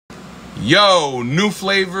Yo, new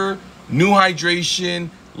flavor, new hydration.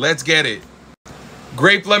 Let's get it.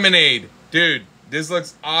 Grape lemonade. Dude, this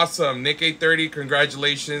looks awesome. NickEh30,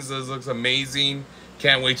 congratulations. This looks amazing.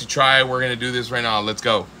 Can't wait to try it. We're going to do this right now. Let's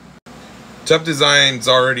go. Top design's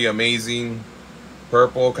already amazing.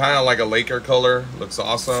 Purple, kind of like a Laker color. Looks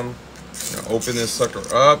awesome. I'm gonna open this sucker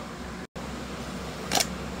up.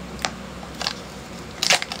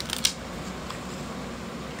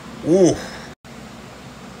 Ooh.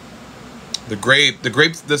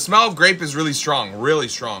 The smell of grape is really strong, really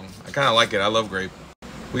strong. I kind of like it. I love grape.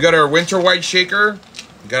 We got our winter white shaker.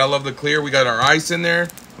 You gotta love the clear. We got our ice in there.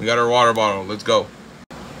 We got our water bottle. Let's go.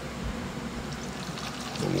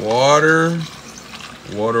 The water.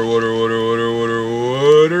 Water.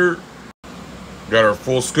 Got our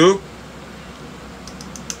full scoop.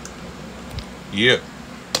 Yeah.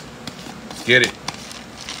 Let's get it.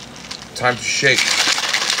 Time to shake.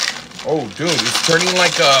 Oh, dude, it's turning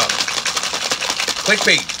like a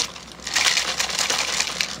clickbait.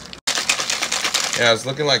 Yeah, it's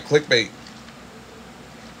looking like clickbait.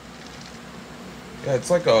 Yeah, it's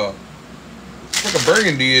like a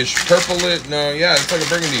burgundy-ish, purple-lit. No, yeah, it's like a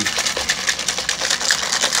burgundy.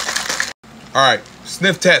 All right,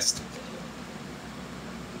 sniff test.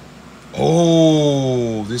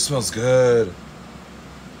 Oh, this smells good.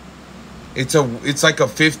 It's like a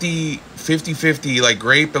 50-50, like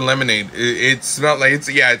grape and lemonade. It smells like it's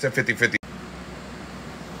a 50-50.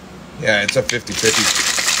 Yeah, it's a 50-50.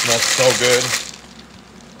 Smells so good.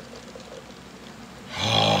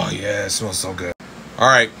 Oh yeah, it smells so good. All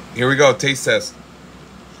right, here we go. Taste test.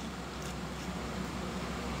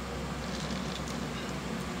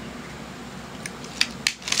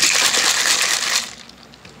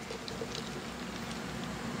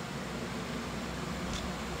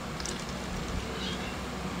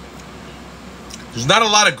 There's not a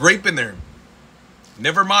lot of grape in there.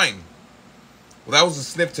 Never mind. Well, that was a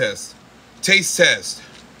sniff test. Taste test.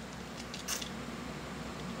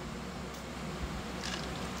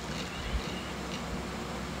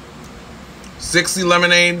 $60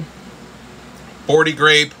 lemonade, 40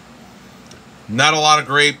 grape. Not a lot of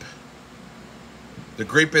grape. The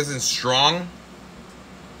grape isn't strong,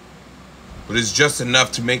 but it's just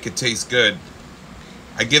enough to make it taste good.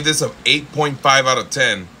 I give this a 8.5 out of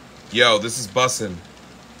 10. Yo, this is bussin'.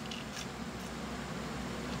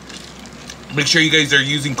 Make sure you guys are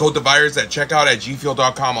using code DAVIRUS at checkout at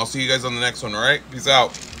gfuel.com. I'll see you guys on the next one, all right? Peace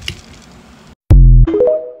out.